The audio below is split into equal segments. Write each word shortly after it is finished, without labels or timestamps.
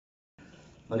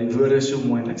Maar die woorde is so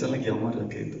mooi, en ek sal net jammer dat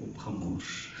ek het opgemors.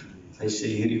 Hy sê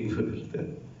hierdie woorde.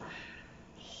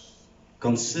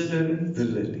 Consider the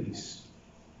lilies.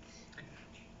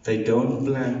 They don't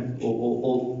plant,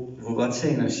 wat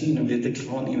sê hy nou sien, nou weet ek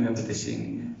gewoon nie meer wat hy sê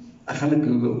nie. Ek gaan dit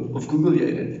Google, of Google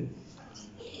jy dit?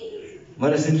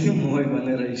 Maar is dit nie mooi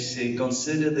wanneer hy sê,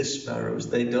 consider the sparrows,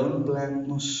 they don't plant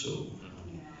nor sow,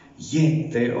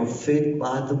 yet they are fed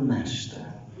by the master,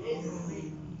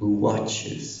 who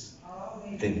watches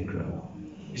them grow.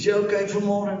 Is jy okay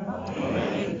vanmôre?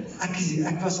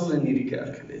 Ek was al in hierdie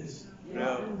kerk gewees.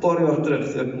 Paar jaar terug,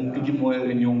 toe ek 'n bietjie mooier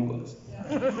en jong was.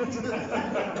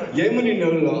 Jy moet nie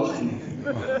nou lag nie.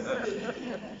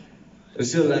 Dit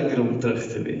is so lekker om terug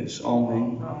te wees.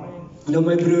 Amen. Nou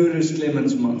my broer is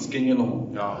Clemens Mans, ken julle hom?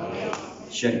 Ja.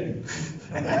 Shame.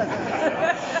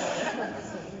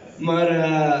 Maar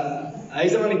hy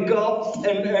is daar aan die Kaap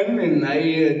en hy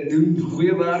doen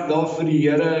goeie werk daar vir die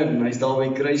Here en hy's daar by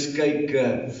Kruiskyk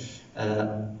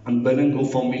aanbidding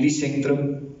of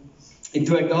familiesentrum. En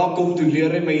toe ek daar kom, toe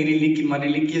leer hy my hierdie liedjie, maar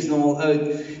die liedjie is nou al oud,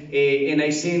 en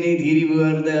hy sê net hierdie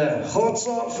woorde, God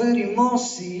sorg vir die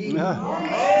mossie. Ja,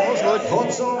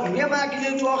 God sorg, nee, maar ek het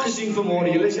dit al gesien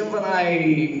vanmôre, julle is een van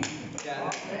hy,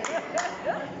 ja.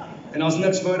 En ons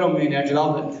niks voor hom nie, ek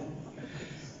love it.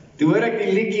 Toe hoor ek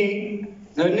die liedjie,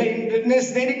 nou dit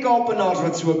is net die Kaapenaars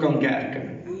wat so kan kerke.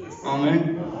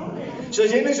 Amen. So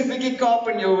as jy nou so 'n bietjie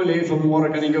Kaap in jou wil hê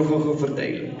vanmôre, kan ek jou gou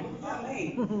verduidelik.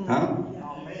 Ha?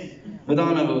 Met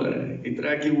ander woorde, ek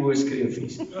trek jou oë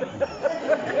skreefies.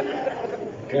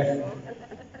 Okay.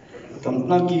 Dan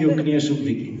knak jy jou knie so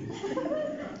bietjie.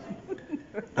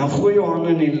 Dan gooi jou hande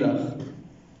in die lug.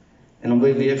 En dan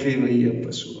beweeg jy weer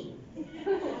heupe so.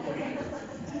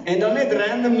 En dan net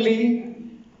randomly,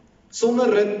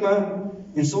 sonder ritme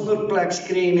en sonder plek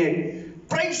skree net,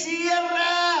 prys die Here!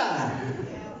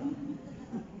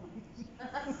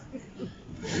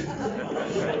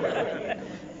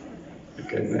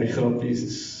 Okay, my grappies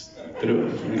is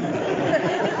droog.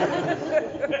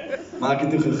 Maar ek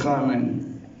het toe gegaan en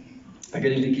ek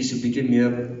het die liedjie so bietjie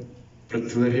meer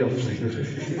Pretoria flavor.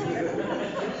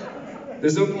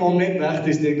 Dis ook om net weg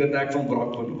te steek dat ek van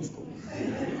Brakpan afkom.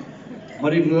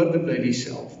 Maar die woorde bly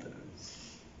dieselfde.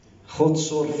 God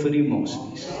sorg vir die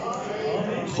mosies.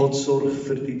 God sorg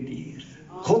vir die dier.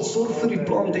 God sorg vir die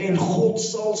plante en God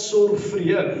sal sorg vir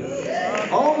jou.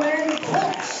 Amen.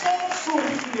 God sal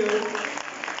sorg vir jou.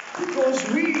 Because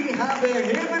we have a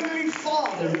heavenly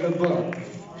Father above.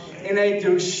 En hy het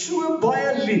jou so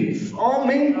baie lief.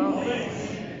 Amen.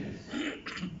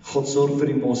 God sorg vir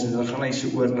die mos en dan gaan hy so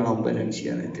oor na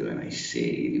aanbiddingsene toe en hy sê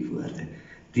hierdie woorde.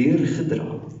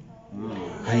 Deurgedra.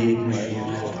 Hy het my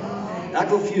deurgedra. Ek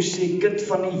wil vir jou sê, kind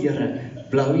van die Here,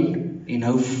 bly en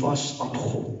hou vas aan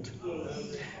God.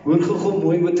 Hoor gou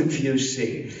mooi wat ek vir jou sê.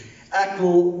 Ek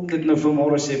wil dit nou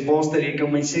vanmôre sê, pastor, ek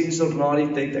kan my sensor na die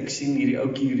tyd, ek sien hierdie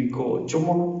ouetjie hierdie kol.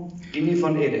 Chomma, ken nie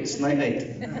van edit, sny uit.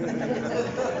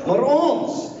 Maar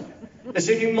ons is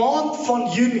in die maand van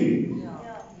Junie.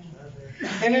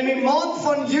 En in die maand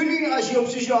van Junie, as jy op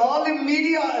sosiale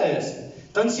media is,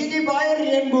 dan sien jy baie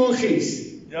reënbooggies.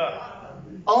 Ja.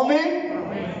 Amen.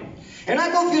 En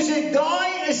ek wil vir jou sê,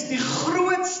 daai is die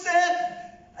grootste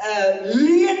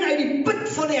leen uit die put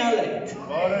van die hel uit.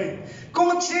 Kom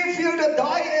ek sê vir jou dat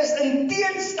daai is in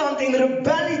teenstand en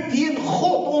rebellie teen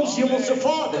God, ons hemelse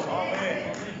Vader.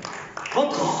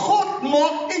 Want God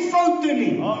maak nie foute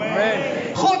nie.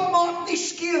 God maak nie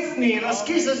skeef nie. En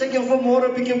ekskuus as ek jou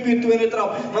vanmôre 'n bietjie op jou tone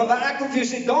trap, maar ek wil vir jou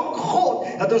sê, dank God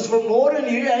dat ons vanmôre in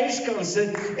hierdie huis kan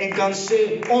sit en kan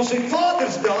sê, ons het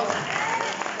Vadersdag.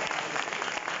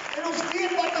 En ons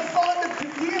weet wat 'n Vader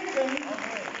beteken.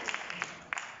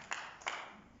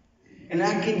 En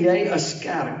ek en jy as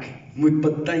kerk moet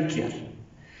partykeer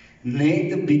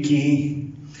net 'n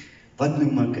bietjie, wat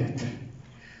noem ek dit?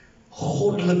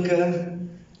 Goddelike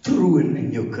troon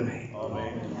in jou kry.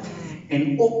 Amen.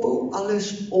 En ophou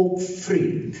alles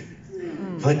opvreet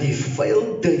wat die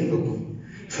vuil duiwel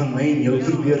van my en jou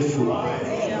probeer voel.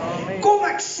 Kom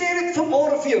ek sê dit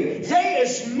vanmôre vir jou, jy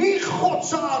is nie God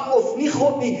se aan of nie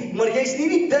God nie, maar jy's nie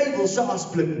die duiwel se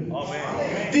asblik nie.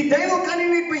 Amen. Die duiwel kan nie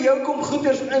net by jou kom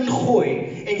goeders ingooi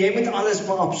en jy moet alles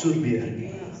maar absorbeer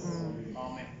nie.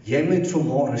 Amen. Jy moet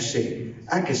vanmôre sê,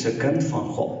 ek is 'n kind van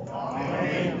God.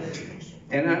 Amen.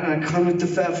 En ek gaan nie te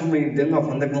ver van my ding af,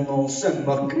 want ek wil nou al sin,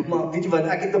 maar weet jy wat,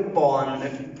 ek het 'n pa, en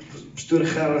ek pastoor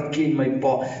Gerard ken my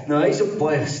pa, nou hy is op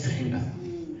baie strenge.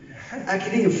 Ek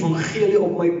het die evangelie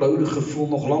op my boude gevoel,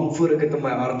 nog lank voor ek het in my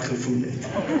hart gevoel het.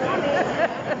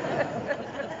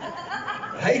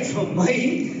 Hy het vir my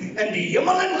in die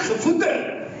hemel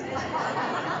ingevoeder.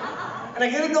 En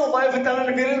ek het dit nou al baie vertel en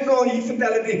ek weet dit nou al hier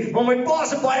vertel het nie, maar my pa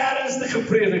is 'n baie ernstige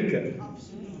prediker.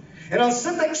 En dan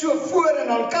sit ek so voor en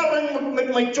dan karring ek met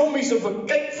my chommies of ek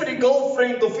kyk vir die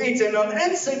girlfriend of iets en dan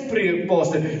in sy preek,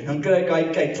 pastor, dan kry ek hy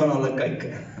kyk van alle kyke.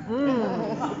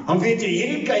 Dan weet jy,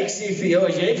 hierdie kyk sê vir jou,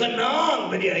 as jy vanaand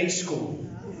by die huis kom,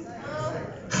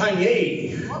 gaan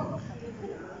jy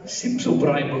sips op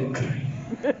braaibou kry.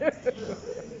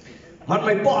 Maar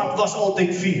my paard was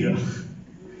altyd vurig.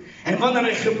 En wanneer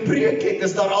hy gepreek het,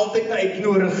 is daar altyd 'n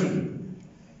uitnodiging.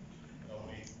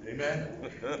 Amen.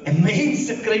 En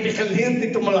mense kry die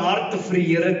geleentheid om hulle harte vir die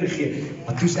Here te gee.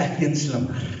 Maar toe's ek een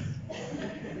slimmer.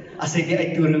 As ek die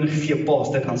uitnodiging gegee,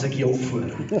 pastor, dan ek jou voor.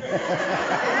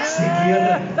 Sê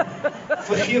Here,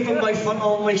 vergewe my van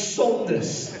al my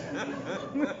sondes.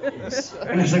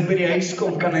 En as ek by die huis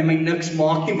kom, kan hy my niks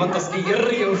maak nie, want as die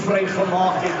Here jou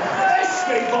vrygemaak het, is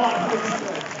jy waardig.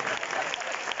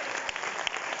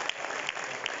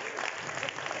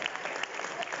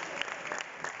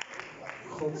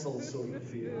 God sal sorg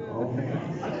vir jou. Amen.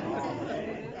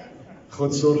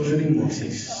 God sorg vir die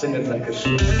emoties. Sing dit lekker so.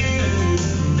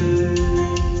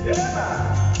 Ja.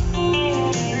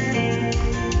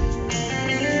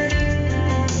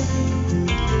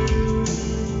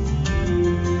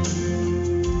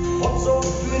 God sorg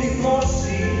vir die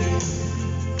emoties.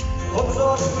 God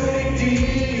sorg vir die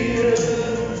diere.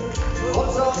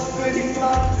 God sorg vir die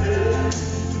plante.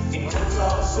 En God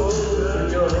sal sorg vir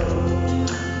jou.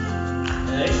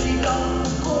 As jy dan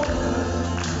kom,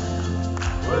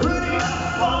 oor die dag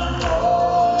van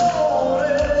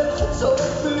môre, God sal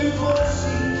vir die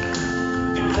voorsien,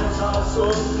 en God sal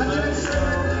sorg vir jou.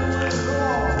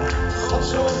 God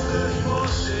sorg vir die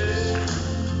voorsien,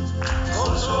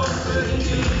 God sorg vir die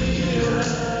diere,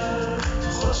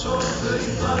 God sorg vir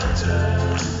die plante,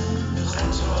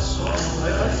 God sal sorg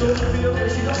vir jou.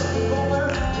 As jy dan kom,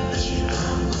 as jy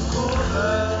dan kom,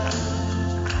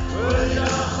 oor die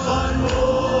dag van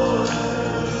môre,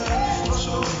 God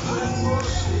sorg vir die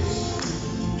voorsien,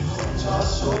 God sal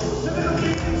sorg vir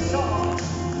die plante,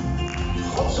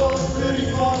 God sorg vir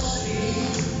die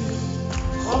voorsien,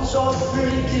 God sorg vir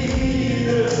die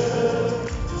diere,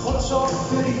 God sorg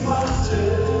vir die plante,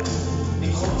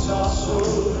 en God sal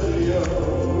sorg vir jou.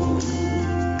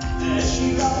 As jy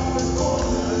dan kom,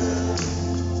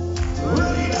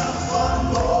 oor die dag van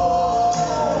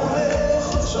môre,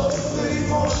 God sorg vir die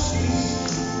voorsien,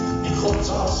 en God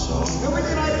sal sorg. Nou moet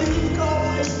jy nou die kaart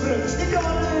uitbring. Steek jou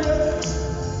hande in die lug.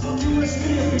 Want jy moet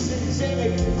skreef en sê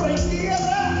ek prys die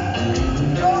Here.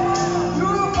 Ja,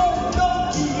 loof hom,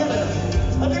 dank die Here.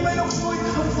 Dat hy my nog nooit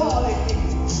gefaal het nie.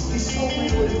 Die sal my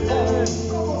nooit faal nie.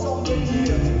 Kom ons op met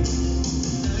hier.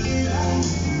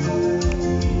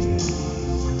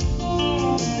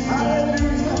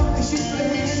 Halleluja. Ek sien my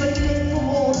mense uit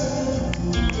vanmorgen.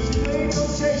 As jy weet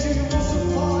wat sê jy was so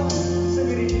vaar. Sê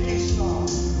weer die lied staan.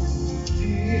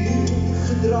 Die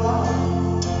gedraag.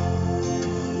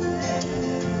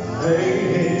 Hy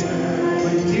het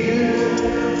my dier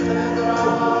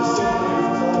gedraag.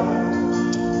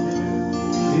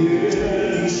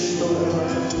 Die storm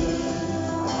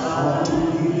aan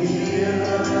die Here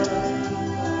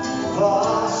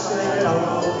was hy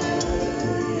al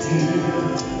die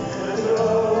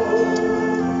gedraag.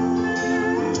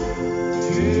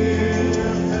 Die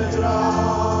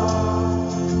gedraag.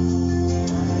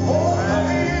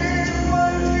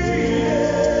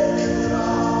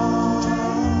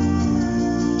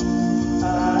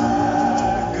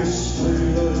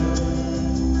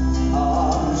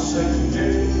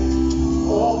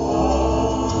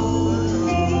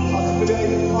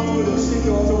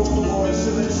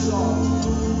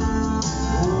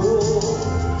 Oh,